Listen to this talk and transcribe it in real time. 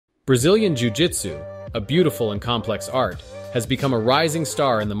Brazilian Jiu Jitsu, a beautiful and complex art, has become a rising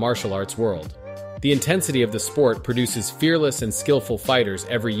star in the martial arts world. The intensity of the sport produces fearless and skillful fighters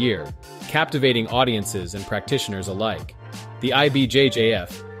every year, captivating audiences and practitioners alike. The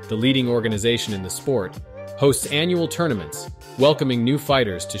IBJJF, the leading organization in the sport, hosts annual tournaments, welcoming new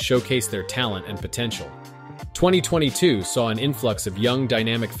fighters to showcase their talent and potential. 2022 saw an influx of young,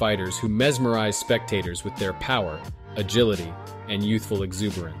 dynamic fighters who mesmerized spectators with their power, agility, and youthful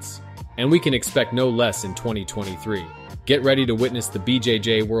exuberance. And we can expect no less in 2023. Get ready to witness the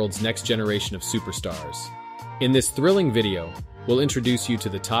BJJ world's next generation of superstars. In this thrilling video, we'll introduce you to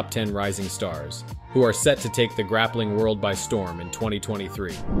the top 10 rising stars, who are set to take the grappling world by storm in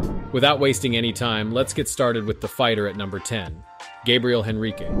 2023. Without wasting any time, let's get started with the fighter at number 10, Gabriel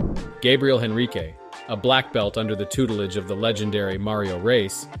Henrique. Gabriel Henrique, a black belt under the tutelage of the legendary Mario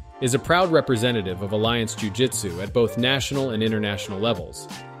Royce, is a proud representative of Alliance Jiu-Jitsu at both national and international levels.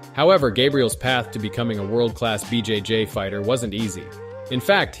 However, Gabriel's path to becoming a world-class BJJ fighter wasn't easy. In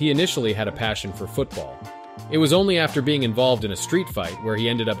fact, he initially had a passion for football. It was only after being involved in a street fight where he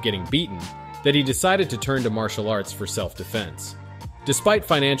ended up getting beaten that he decided to turn to martial arts for self-defense. Despite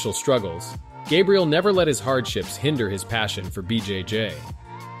financial struggles, Gabriel never let his hardships hinder his passion for BJJ.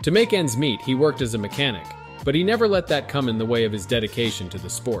 To make ends meet, he worked as a mechanic, but he never let that come in the way of his dedication to the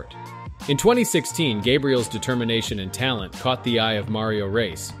sport. In 2016, Gabriel's determination and talent caught the eye of Mario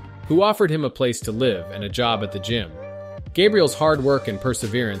Royce, who offered him a place to live and a job at the gym. Gabriel's hard work and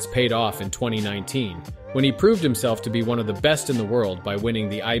perseverance paid off in 2019, when he proved himself to be one of the best in the world by winning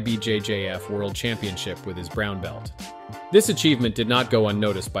the IBJJF World Championship with his brown belt. This achievement did not go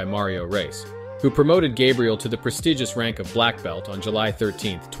unnoticed by Mario Royce, who promoted Gabriel to the prestigious rank of black belt on July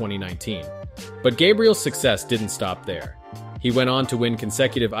 13, 2019. But Gabriel's success didn't stop there. He went on to win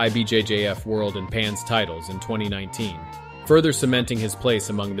consecutive IBJJF World and PANS titles in 2019, further cementing his place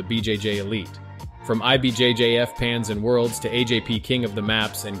among the BJJ elite. From IBJJF PANS and Worlds to AJP King of the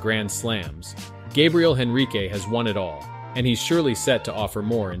Maps and Grand Slams, Gabriel Henrique has won it all, and he's surely set to offer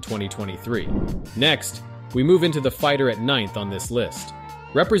more in 2023. Next, we move into the fighter at 9th on this list.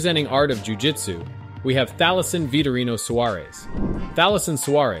 Representing Art of Jiu-Jitsu, we have Thaleson Vitorino Soares. Thaleson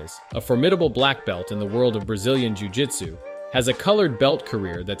Soares, a formidable black belt in the world of Brazilian Jiu-Jitsu, has a colored belt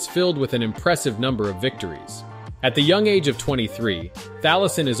career that's filled with an impressive number of victories. At the young age of 23,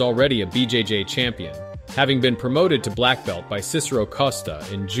 Thaleson is already a BJJ champion, having been promoted to black belt by Cicero Costa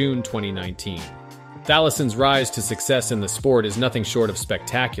in June 2019. Thaleson's rise to success in the sport is nothing short of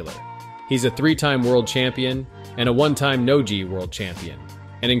spectacular. He's a 3-time world champion and a 1-time no-gi world champion,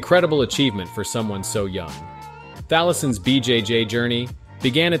 an incredible achievement for someone so young. Thaleson's BJJ journey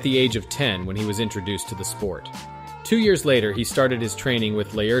began at the age of 10 when he was introduced to the sport. 2 years later, he started his training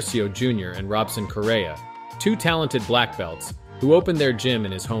with Laercio Jr. and Robson Correa, 2 talented black belts who opened their gym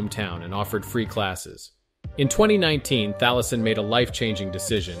in his hometown and offered free classes. In 2019, Thaleson made a life-changing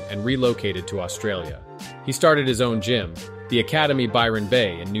decision and relocated to Australia. He started his own gym, the Academy Byron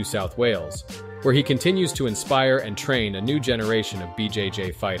Bay in New South Wales, where he continues to inspire and train a new generation of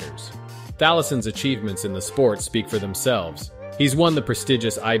BJJ fighters. Thaleson's achievements in the sport speak for themselves. He's won the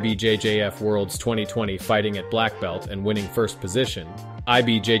prestigious IBJJF Worlds 2020 fighting at black belt and winning first position,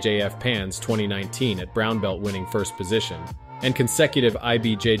 IBJJF PANS 2019 at brown belt winning first position, and consecutive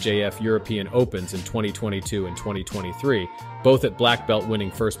IBJJF European Opens in 2022 and 2023, both at black belt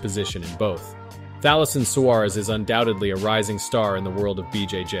winning first position in both. Thaleson Soares is undoubtedly a rising star in the world of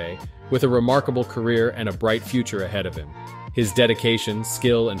BJJ, with a remarkable career and a bright future ahead of him. His dedication,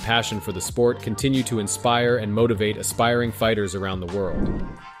 skill, and passion for the sport continue to inspire and motivate aspiring fighters around the world.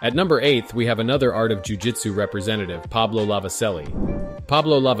 At number 8th, we have another Art of Jiu-Jitsu representative, Pablo Lavicelli.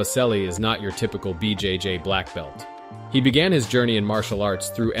 Pablo Lavicelli is not your typical BJJ black belt. He began his journey in martial arts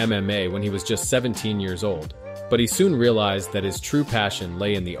through MMA when he was just 17 years old, but he soon realized that his true passion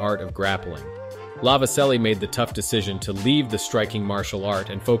lay in the art of grappling. Lavicelli made the tough decision to leave the striking martial art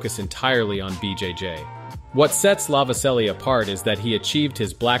and focus entirely on BJJ. What sets Lavicelli apart is that he achieved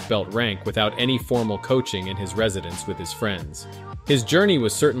his black belt rank without any formal coaching in his residence with his friends. His journey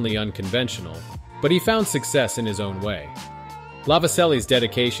was certainly unconventional, but he found success in his own way. Lavicelli's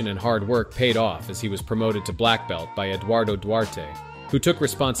dedication and hard work paid off as he was promoted to black belt by Eduardo Duarte, who took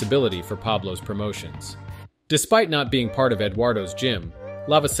responsibility for Pablo's promotions. Despite not being part of Eduardo's gym,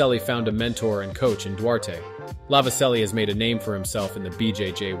 Lavicelli found a mentor and coach in Duarte. Lavicelli has made a name for himself in the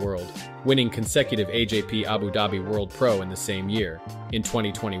BJJ world, winning consecutive AJP Abu Dhabi World Pro in the same year, in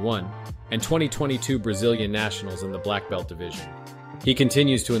 2021, and 2022 Brazilian Nationals in the black belt division. He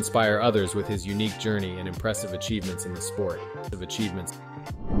continues to inspire others with his unique journey and impressive achievements in the sport.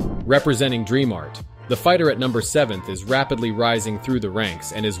 Representing Dream Art, The fighter at number 7 is rapidly rising through the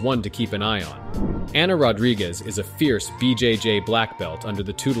ranks and is one to keep an eye on. Ana Rodriguez is a fierce BJJ black belt under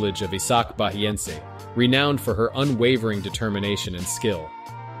the tutelage of Isaac Bahiense, renowned for her unwavering determination and skill.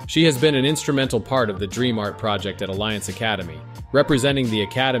 She has been an instrumental part of the Dream Art project at Alliance Academy, representing the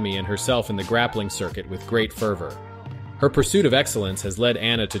academy and herself in the grappling circuit with great fervor. Her pursuit of excellence has led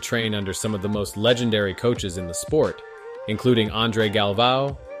Ana to train under some of the most legendary coaches in the sport, including Andre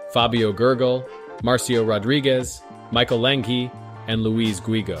Galvao, Fabio Gurgel, Marcio Rodriguez, Michael Lenghi, and Luis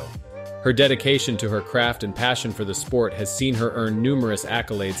Guigo. Her dedication to her craft and passion for the sport has seen her earn numerous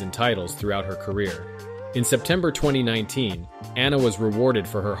accolades and titles throughout her career. In September 2019, Ana was rewarded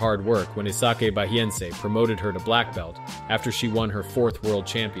for her hard work when Isake Bahiense promoted her to black belt after she won her 4th world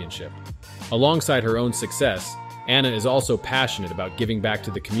championship. Alongside her own success, Ana is also passionate about giving back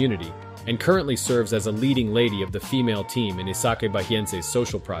to the community and currently serves as a leading lady of the female team in Isake Bahiense's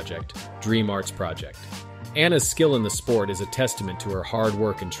social project, Dream Arts Project. Ana's skill in the sport is a testament to her hard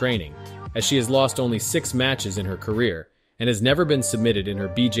work and training, as she has lost only 6 matches in her career and has never been submitted in her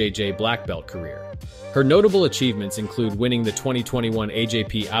BJJ black belt career. Her notable achievements include winning the 2021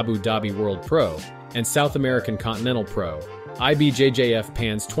 AJP Abu Dhabi World Pro and South American Continental Pro, IBJJF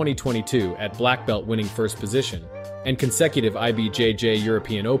PANS 2022 at black belt winning first position, and consecutive IBJJ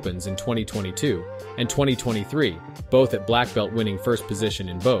European Opens in 2022 and 2023, both at black belt winning first position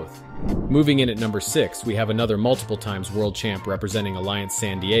in both. Moving in at number 6, we have another multiple times world champ representing Alliance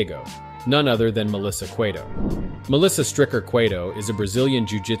San Diego, none other than Melissa Cueto. Melissa Stricker Cueto is a Brazilian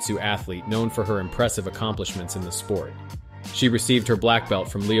Jiu Jitsu athlete known for her impressive accomplishments in the sport. She received her black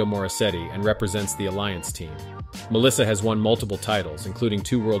belt from Leo Morissetti and represents the Alliance team. Melissa has won multiple titles, including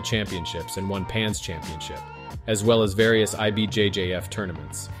 2 world championships and 1 PANS championship, as well as various IBJJF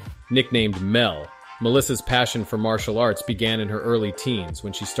tournaments. Nicknamed Mel, Melissa's passion for martial arts began in her early teens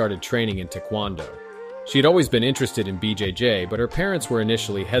when she started training in Taekwondo. She had always been interested in BJJ, but her parents were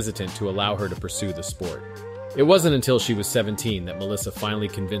initially hesitant to allow her to pursue the sport. It wasn't until she was 17 that Melissa finally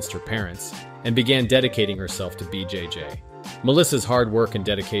convinced her parents and began dedicating herself to BJJ. Melissa's hard work and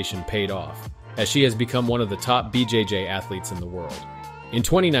dedication paid off, as she has become one of the top BJJ athletes in the world. In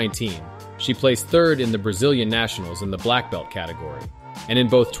 2019, she placed 3rd in the Brazilian Nationals in the black belt category, and in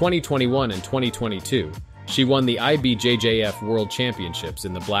both 2021 and 2022, she won the IBJJF World Championships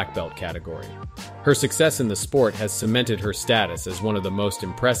in the black belt category. Her success in the sport has cemented her status as one of the most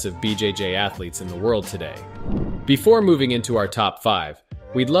impressive BJJ athletes in the world today. Before moving into our top 5,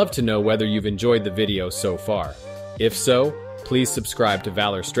 we'd love to know whether you've enjoyed the video so far. If so, please subscribe to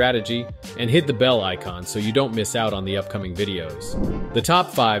Valor Strategy and hit the bell icon so you don't miss out on the upcoming videos. The top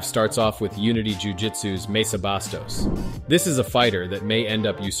 5 starts off with Unity Jiu-Jitsu's Maysa Bastos. This is a fighter that may end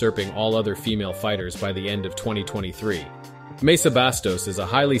up usurping all other female fighters by the end of 2023. Maysa Bastos is a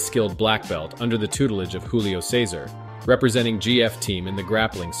highly skilled black belt under the tutelage of Julio Cesar, representing GF team in the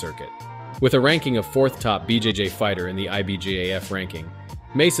grappling circuit. With a ranking of 4th top BJJ fighter in the IBJJF ranking,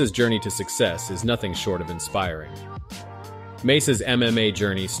 Maysa's journey to success is nothing short of inspiring. Maysa's MMA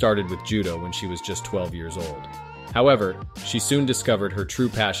journey started with judo when she was just 12 years old. However, she soon discovered her true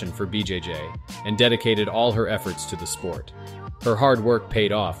passion for BJJ and dedicated all her efforts to the sport. Her hard work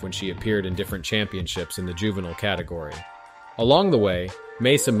paid off when she appeared in different championships in the juvenile category. Along the way,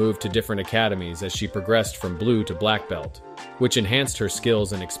 Maysa moved to different academies as she progressed from blue to black belt, which enhanced her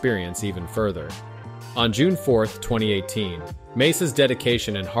skills and experience even further. On June 4, 2018, Maysa's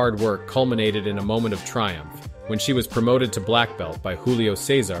dedication and hard work culminated in a moment of triumph when she was promoted to black belt by Julio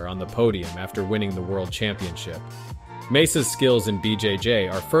Cesar on the podium after winning the World Championship. Maysa's skills in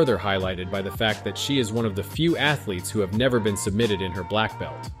BJJ are further highlighted by the fact that she is one of the few athletes who have never been submitted in her black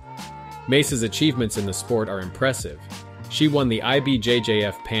belt. Maysa's achievements in the sport are impressive. She won the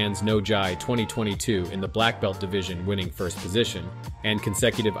IBJJF PANS No Jai 2022 in the black belt division, winning first position, and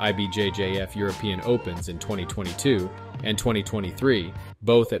consecutive IBJJF European Opens in 2022 and 2023,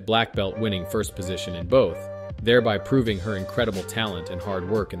 both at black belt, winning first position in both, thereby proving her incredible talent and hard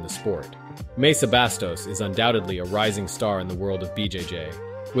work in the sport. Maysa Bastos is undoubtedly a rising star in the world of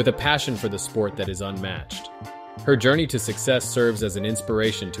BJJ, with a passion for the sport that is unmatched. Her journey to success serves as an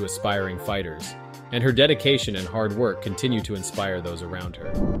inspiration to aspiring fighters, and her dedication and hard work continue to inspire those around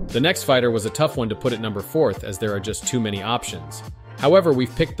her. The next fighter was a tough one to put at number 4th, as there are just too many options. However,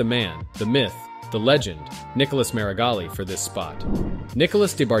 we've picked the man, the myth, the legend, Nicolas Marigali, for this spot.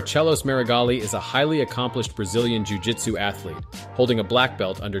 Nicolas de Barcelos Marigali is a highly accomplished Brazilian Jiu-Jitsu athlete, holding a black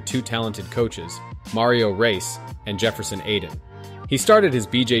belt under 2 talented coaches, Mario Reis and Jefferson Aiden. He started his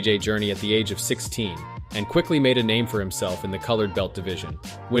BJJ journey at the age of 16, and quickly made a name for himself in the colored belt division,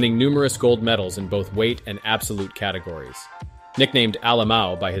 winning numerous gold medals in both weight and absolute categories. Nicknamed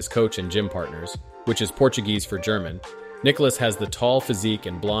Alamao by his coach and gym partners, which is Portuguese for German, Nicholas has the tall physique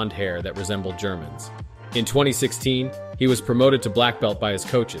and blonde hair that resemble Germans. In 2016, he was promoted to black belt by his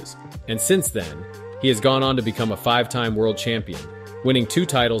coaches, and since then, he has gone on to become a 5-time world champion, winning 2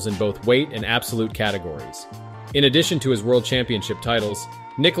 titles in both weight and absolute categories. In addition to his world championship titles,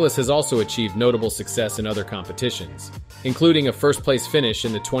 Nicholas has also achieved notable success in other competitions, including a first-place finish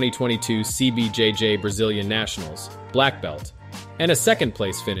in the 2022 CBJJ Brazilian Nationals, black belt, and a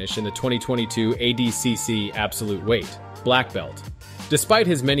second-place finish in the 2022 ADCC Absolute Weight, black belt. Despite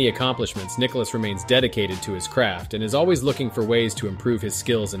his many accomplishments, Nicholas remains dedicated to his craft and is always looking for ways to improve his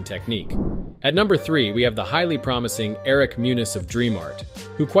skills and technique. At number 3, we have the highly promising Eric Muniz of Dream Art,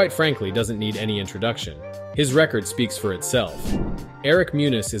 who quite frankly doesn't need any introduction. His record speaks for itself. Eric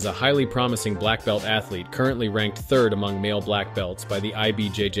Muniz is a highly promising black belt athlete currently ranked 3rd among male black belts by the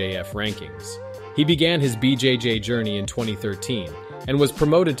IBJJF rankings. He began his BJJ journey in 2013 and was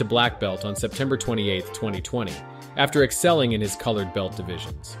promoted to black belt on September 28, 2020, after excelling in his colored belt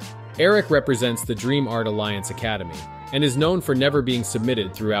divisions. Eric represents the Dream Art Alliance Academy and is known for never being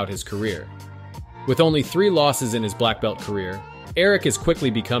submitted throughout his career. With only 3 losses in his black belt career, Eric is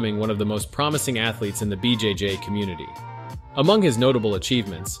quickly becoming one of the most promising athletes in the BJJ community. Among his notable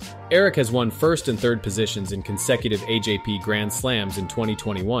achievements, Eric has won 1st and 3rd positions in consecutive AJP Grand Slams in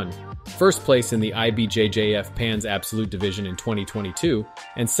 2021, 1st place in the IBJJF Pans Absolute Division in 2022,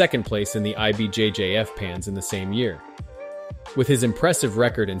 and 2nd place in the IBJJF Pans in the same year. With his impressive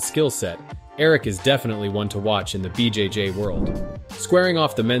record and skill set, Eric is definitely one to watch in the BJJ world. Squaring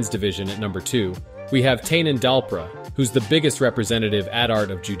off the men's division at number 2, we have Tainan Dalpra, who's the biggest representative at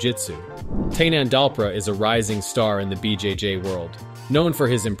art of Jiu Jitsu. Tainan Dalpra is a rising star in the BJJ world, known for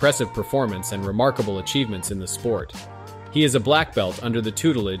his impressive performance and remarkable achievements in the sport. He is a black belt under the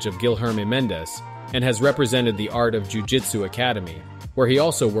tutelage of Guilherme Mendes and has represented the Art of Jiu Jitsu Academy, where he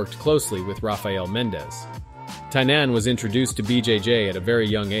also worked closely with Rafael Mendes. Tainan was introduced to BJJ at a very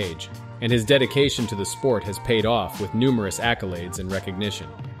young age, and his dedication to the sport has paid off with numerous accolades and recognition.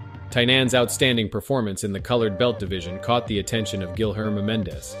 Tainan's outstanding performance in the colored belt division caught the attention of Guilherme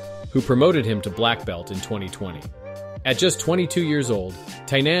Mendes, who promoted him to black belt in 2020. At just 22 years old,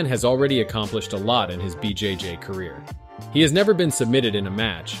 Tainan has already accomplished a lot in his BJJ career. He has never been submitted in a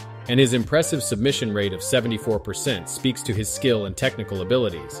match, and his impressive submission rate of 74% speaks to his skill and technical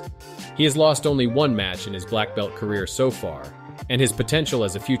abilities. He has lost only 1 match in his black belt career so far, and his potential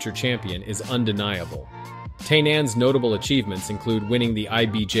as a future champion is undeniable. Tainan's notable achievements include winning the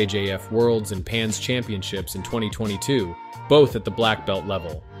IBJJF Worlds and Pans Championships in 2022, both at the black belt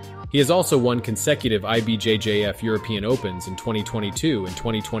level. He has also won consecutive IBJJF European Opens in 2022 and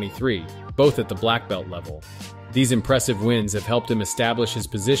 2023, both at the black belt level. These impressive wins have helped him establish his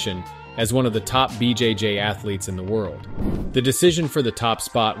position as one of the top BJJ athletes in the world. The decision for the top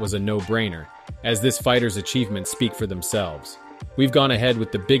spot was a no-brainer, as this fighter's achievements speak for themselves. We've gone ahead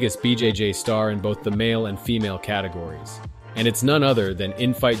with the biggest BJJ star in both the male and female categories, and it's none other than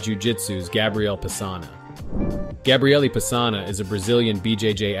In-Fight Jiu-Jitsu's Gabriel Pisana. Gabriele Pisana is a Brazilian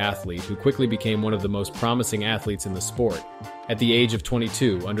BJJ athlete who quickly became one of the most promising athletes in the sport at the age of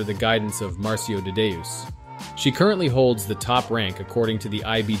 22 under the guidance of Marcio de Deus. She currently holds the top rank according to the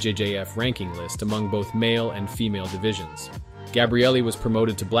IBJJF ranking list among both male and female divisions. Gabriele was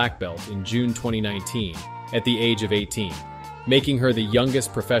promoted to black belt in June 2019 at the age of 18, making her the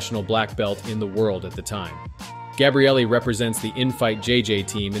youngest professional black belt in the world at the time. Gabriele represents the In-Fight JJ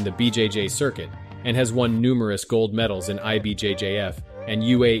team in the BJJ circuit and has won numerous gold medals in IBJJF and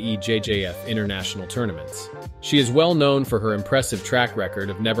UAE-JJF international tournaments. She is well known for her impressive track record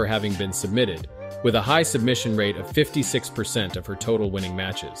of never having been submitted, with a high submission rate of 56% of her total winning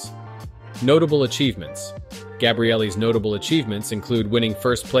matches. Notable achievements. Gabriele's notable achievements include winning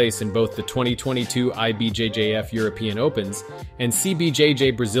 1st place in both the 2022 IBJJF European Opens and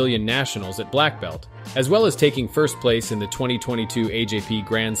CBJJ Brazilian Nationals at black belt, as well as taking 1st place in the 2022 AJP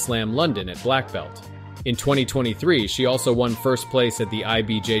Grand Slam London at black belt. In 2023, she also won 1st place at the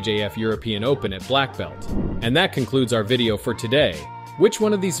IBJJF European Open at black belt. And that concludes our video for today. Which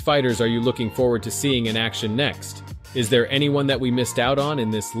one of these fighters are you looking forward to seeing in action next? Is there anyone that we missed out on in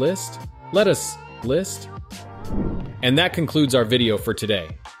this list? Let us list. And that concludes our video for today.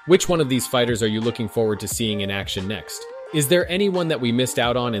 Which one of these fighters are you looking forward to seeing in action next? Is there anyone that we missed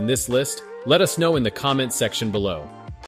out on in this list? Let us know in the comments section below.